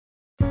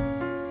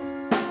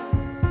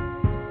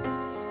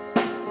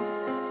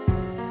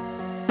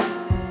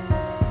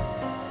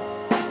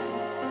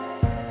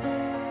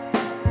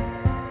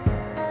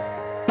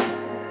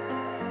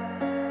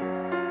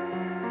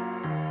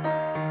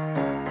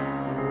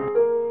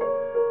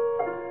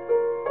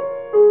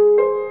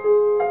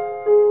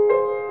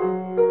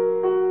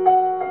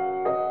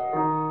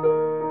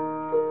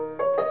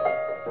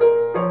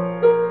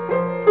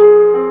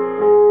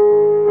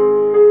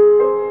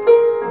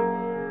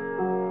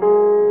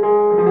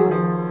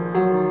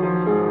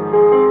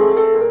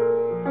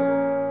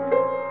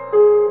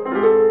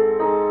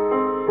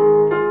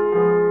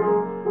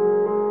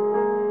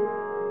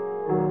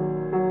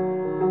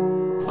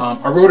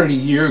wrote it a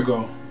year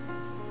ago.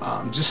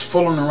 Just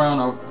fooling around.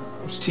 I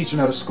was teaching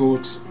at a school,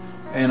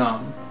 and I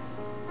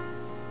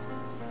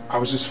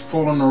was just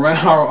fooling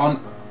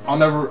around. I'll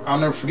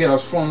never forget. I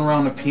was fooling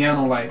around the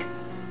piano like,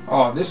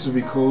 oh, this would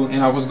be cool,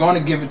 and I was going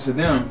to give it to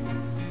them.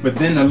 But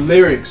then the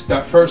lyrics,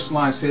 that first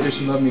line, "Say that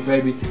you love me,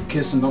 baby,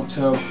 kiss and don't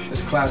tell,"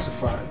 it's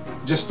classified.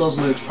 Just those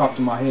lyrics popped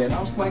in my head. I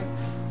was like,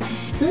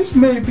 this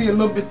may be a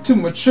little bit too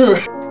mature.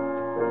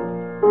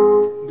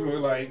 Do it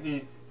like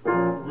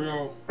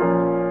real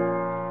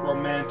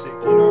romantic,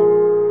 you know,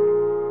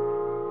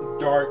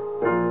 dark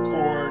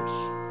chords.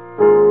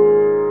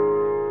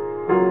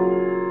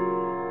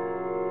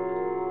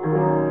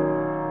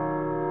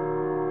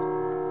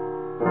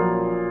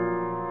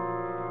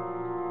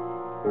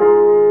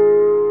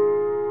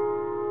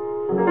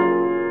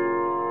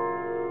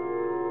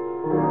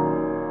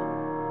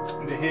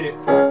 To hit it.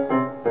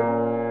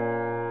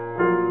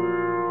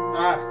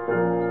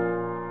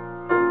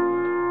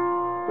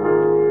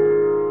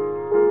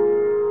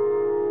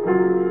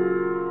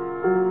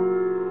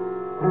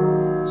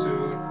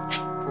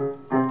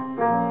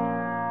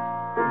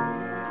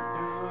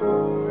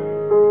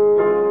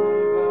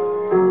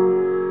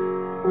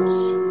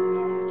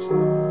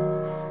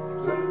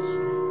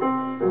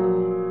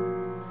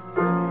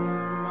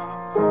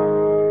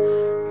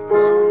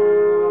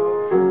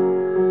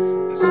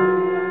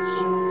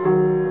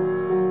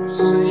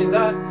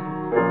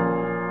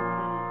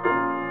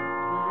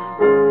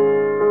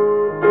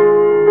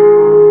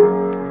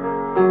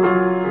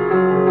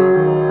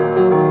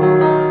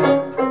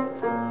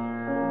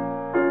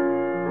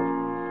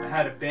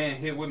 Had a band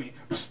hit with me.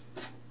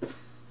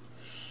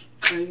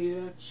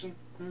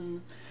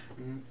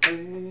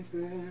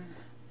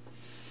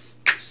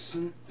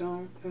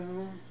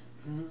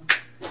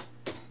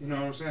 You know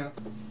what I'm saying?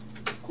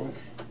 Cool.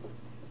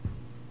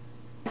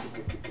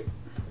 Okay.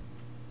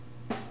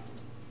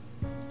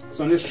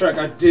 So on this track,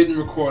 I didn't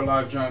record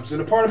live drums,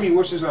 and a part of me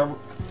wishes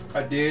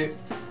I did.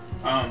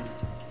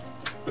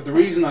 But the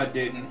reason I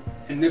didn't,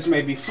 and this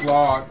may be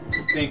flawed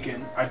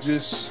thinking, I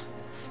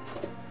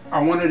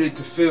wanted it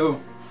to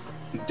feel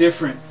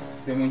different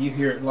than when you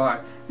hear it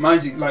live.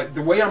 Mind you, like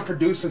the way I'm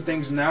producing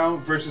things now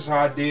versus how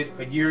I did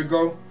a year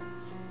ago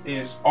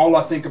is all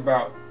I think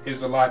about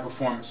is a live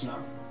performance now.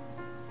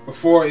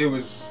 Before it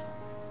was,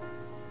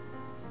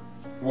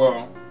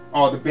 well,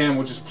 oh, the band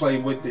will just play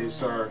with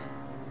this, or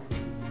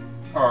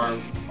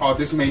oh,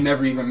 this may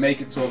never even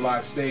make it to a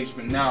live stage.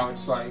 But now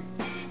it's like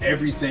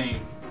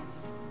everything,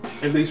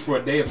 at least for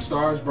a Day of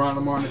Stars, Bryant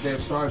Lamar and the Day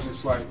of Stars,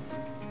 it's like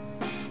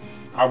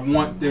I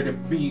want there to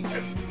be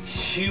a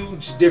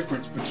huge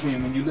difference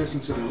between when you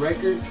listen to the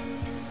record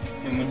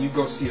and when you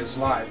go see us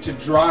live, to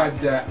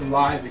drive that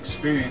live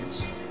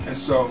experience. And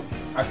so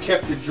I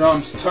kept the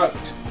drums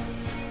tucked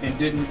and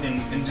didn't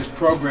and just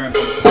programmed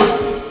them,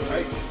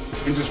 right?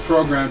 And just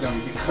programmed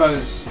them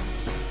because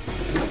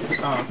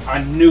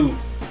I knew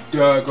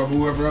Doug or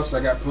whoever else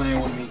I got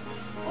playing with me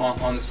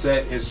on the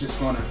set is just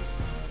gonna,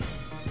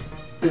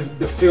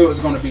 the feel is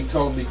gonna be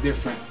totally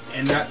different.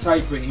 And that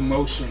type of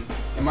emotion,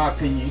 in my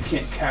opinion, you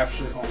can't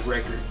capture it on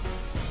record.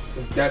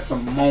 That's a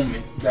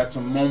moment. That's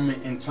a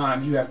moment in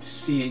time. You have to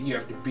see it. You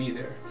have to be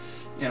there.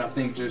 And I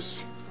think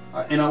just,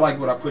 and I like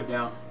what I put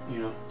down, you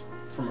know,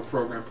 from a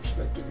program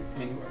perspective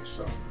anyway.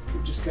 So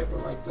we just kept it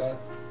like that.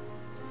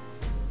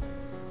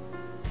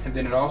 And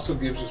then it also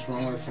gives us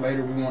room. If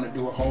later we want to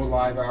do a whole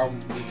live album,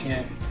 we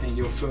can, and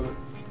you'll feel it.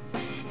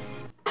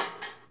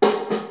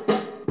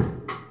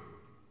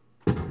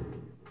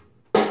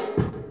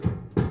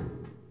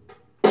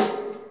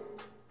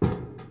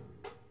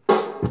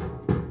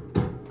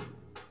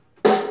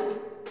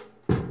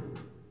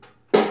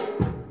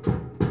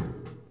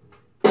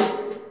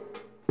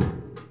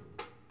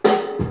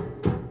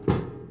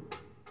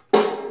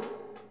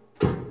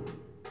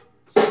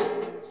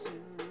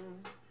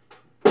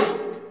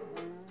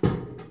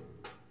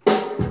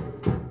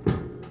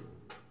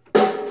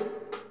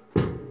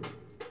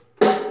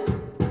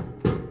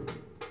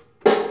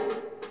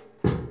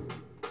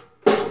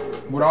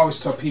 What I always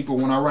tell people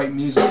when I write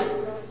music,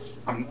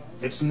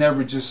 it's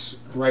never just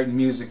writing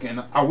music,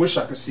 and I wish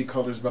I could see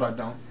colors, but I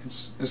don't.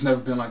 It's never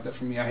been like that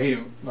for me. I hate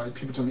it. Like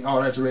people tell me, oh,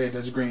 that's red,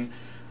 that's green.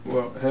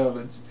 Well, hell,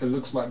 it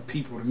looks like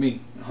people to me.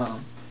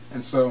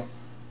 And so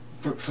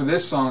for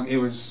this song,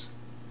 it's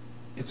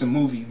a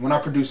movie. When I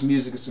produce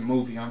music, it's a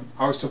movie. I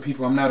always tell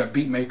people I'm not a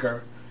beat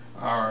maker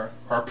or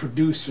a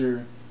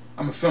producer.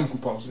 I'm a film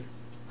composer.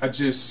 I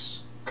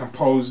just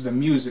compose the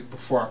music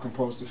before I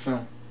compose the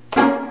film.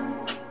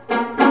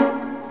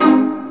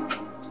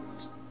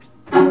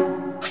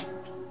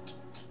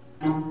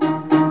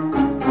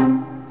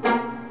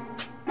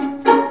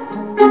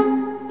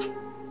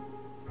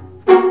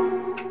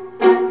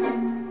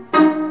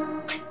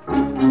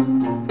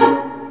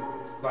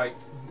 Like,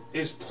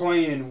 it's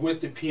playing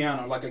with the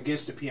piano, like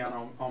against the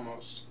piano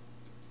almost.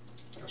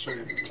 I'll show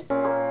you.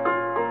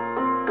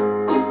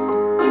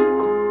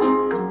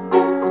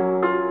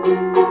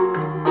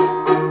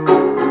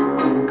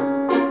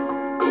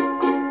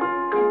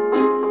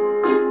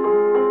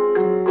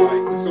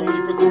 Like, so when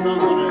you put the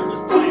drums on it,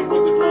 it's playing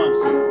with the drums.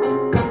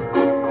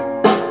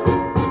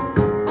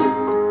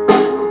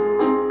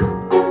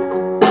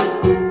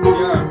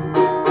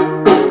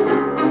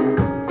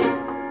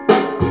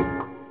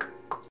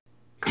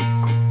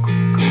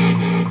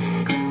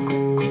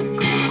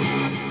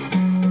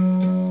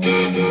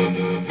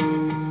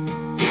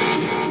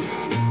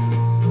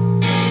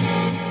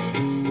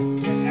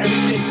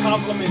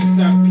 complements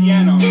that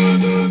piano.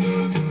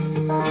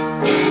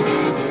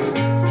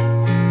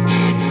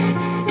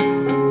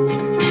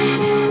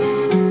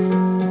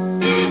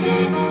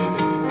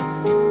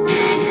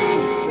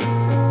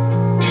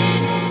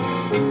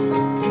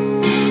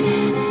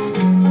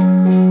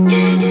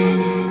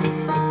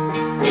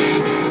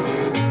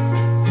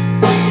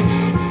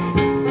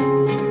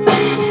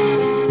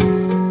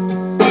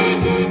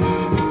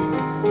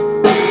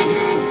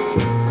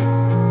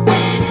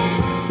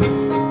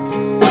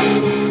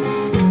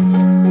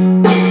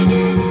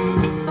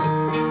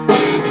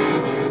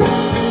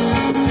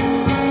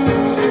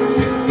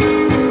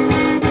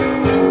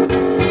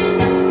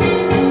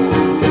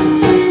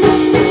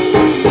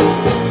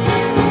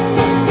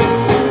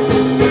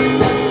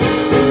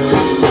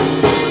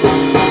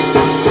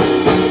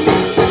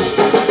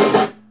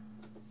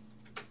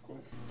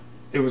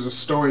 It was a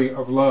story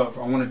of love.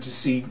 I wanted to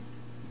see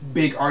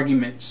big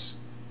arguments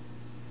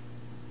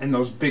and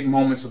those big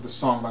moments of the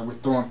song, like we're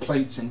throwing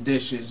plates and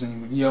dishes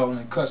and we're yelling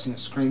and cussing and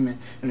screaming,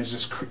 and it's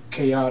just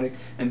chaotic.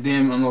 And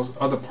then on those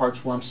other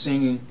parts where I'm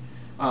singing,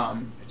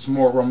 it's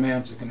more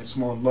romantic and it's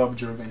more love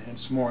driven and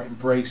it's more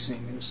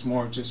embracing and it's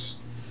more just,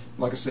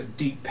 like I said,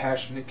 deep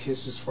passionate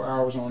kisses for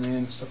hours on end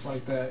and stuff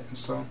like that. And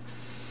so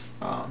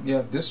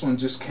yeah, this one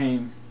just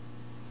came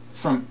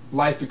from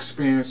life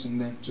experience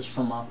and then just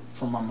from my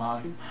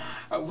mind.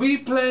 We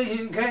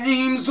playing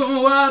games,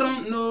 oh I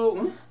don't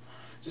know.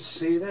 Just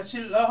say that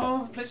you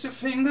love, place your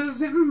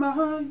fingers in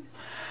mine,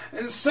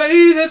 and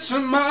say that you're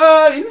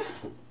mine,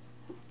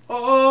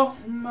 oh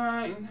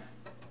mine.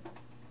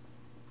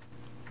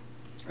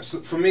 So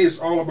for me, it's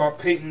all about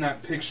painting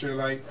that picture,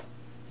 like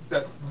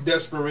that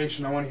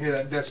desperation. I want to hear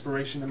that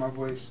desperation in my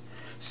voice.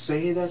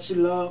 Say that you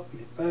love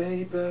me,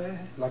 baby,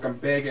 like I'm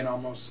begging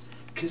almost.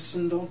 Kiss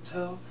and don't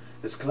tell,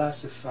 it's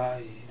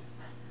classified.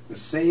 And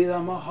say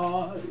that my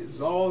heart is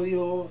all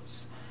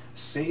yours.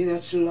 Say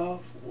that you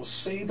love, well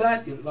say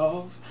that you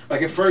love.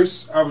 Like at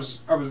first I was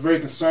very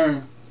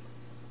concerned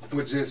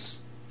with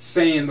just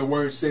saying the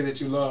words say that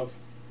you love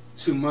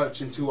too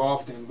much and too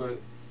often, but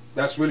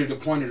that's really the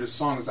point of the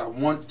song, is I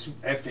want to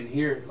effing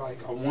hear it.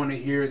 Like I want to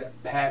hear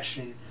that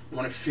passion, I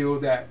want to feel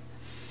that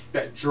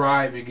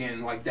drive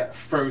again, like that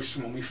first,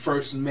 when we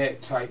first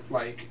met type.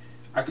 Like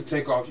I could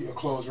take off your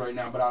clothes right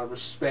now, but out of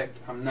respect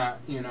I'm not,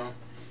 you know.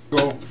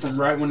 Go from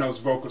right when those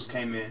vocals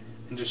came in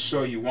and just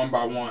show you one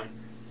by one.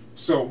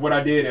 So what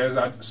I did is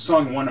I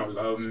sung one of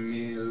love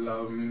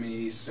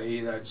me, say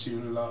that you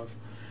love,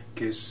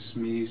 kiss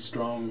me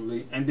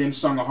strongly, and then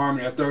sung a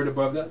harmony, a third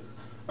above that,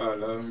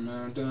 love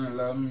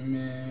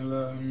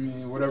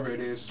me, whatever it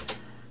is,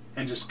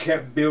 and just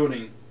kept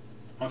building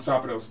on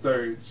top of those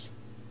thirds.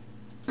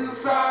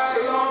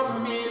 Inside of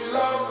me,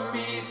 love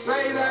me,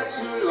 say that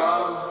you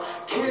love,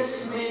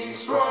 kiss me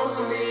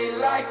strongly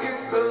like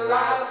it's the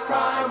last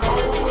time.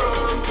 Hold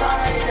on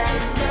tight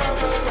and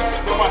never let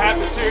go. What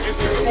happens here is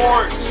the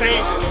chord changes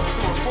to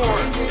a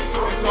chord, and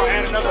so I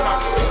add another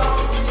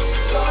note.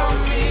 Love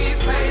me,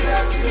 say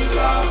that you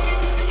love,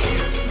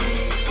 kiss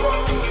me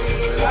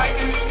strongly like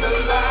it's the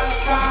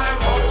last time.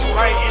 It's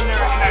right in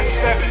there in that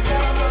 7.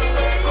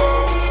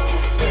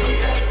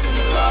 Say that you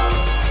love,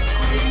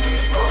 scream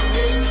me from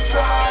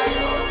inside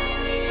of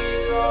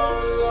me.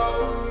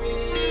 Love me,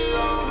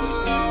 love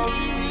me,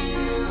 love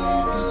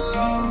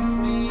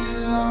me,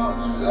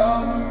 love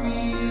me,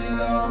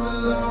 love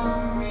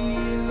me,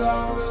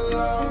 love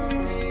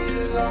me,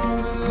 love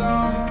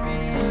me,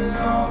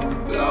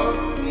 love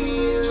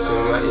me. Say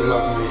that you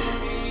love me.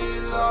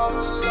 Love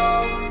me,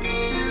 love me, love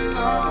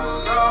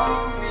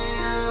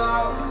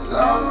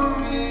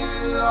me,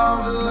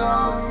 love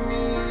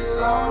me,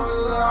 love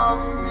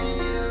me,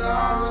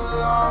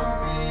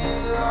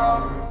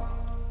 love.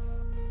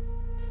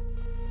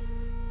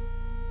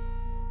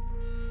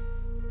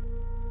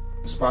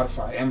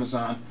 Spotify,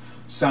 Amazon,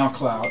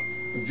 SoundCloud,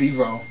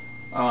 Vivo,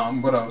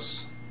 what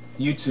else?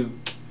 YouTube,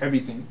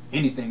 everything,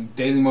 anything,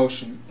 Daily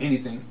Motion,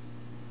 anything.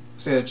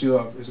 Say that you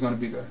love is going to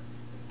be there.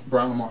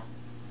 Bryant Lamar.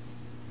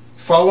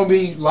 Follow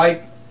me,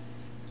 like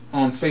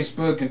on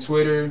Facebook and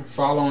Twitter.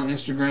 Follow on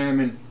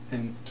Instagram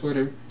and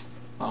Twitter.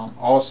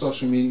 All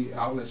social media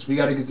outlets. We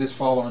got to get this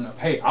following up.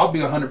 Hey, I'll be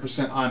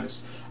 100%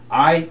 honest.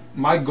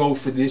 My goal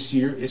for this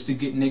year is to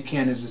get Nick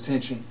Cannon's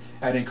attention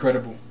at the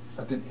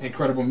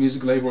Incredible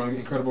Music label,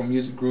 Incredible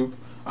Music Group.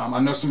 I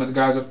know some of the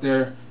guys up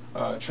there.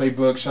 Trey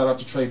Bug, shout out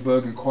to Trey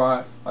Bug and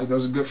Quad. Like,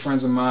 those are good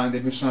friends of mine.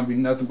 They've been showing me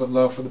nothing but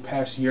love for the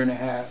past year and a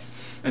half.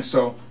 And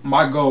so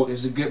my goal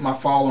is to get my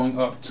following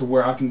up to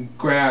where I can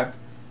grab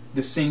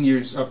the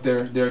seniors up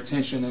there, their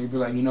attention, and be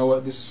like, you know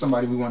what, this is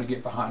somebody we want to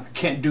get behind. I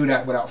can't do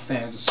that without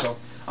fans. So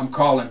I'm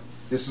calling.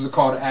 This is a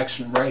call to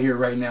action right here,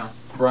 right now.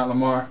 Bryant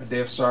Lamar, A Day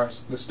of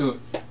Stars. Let's do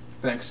it.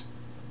 Thanks.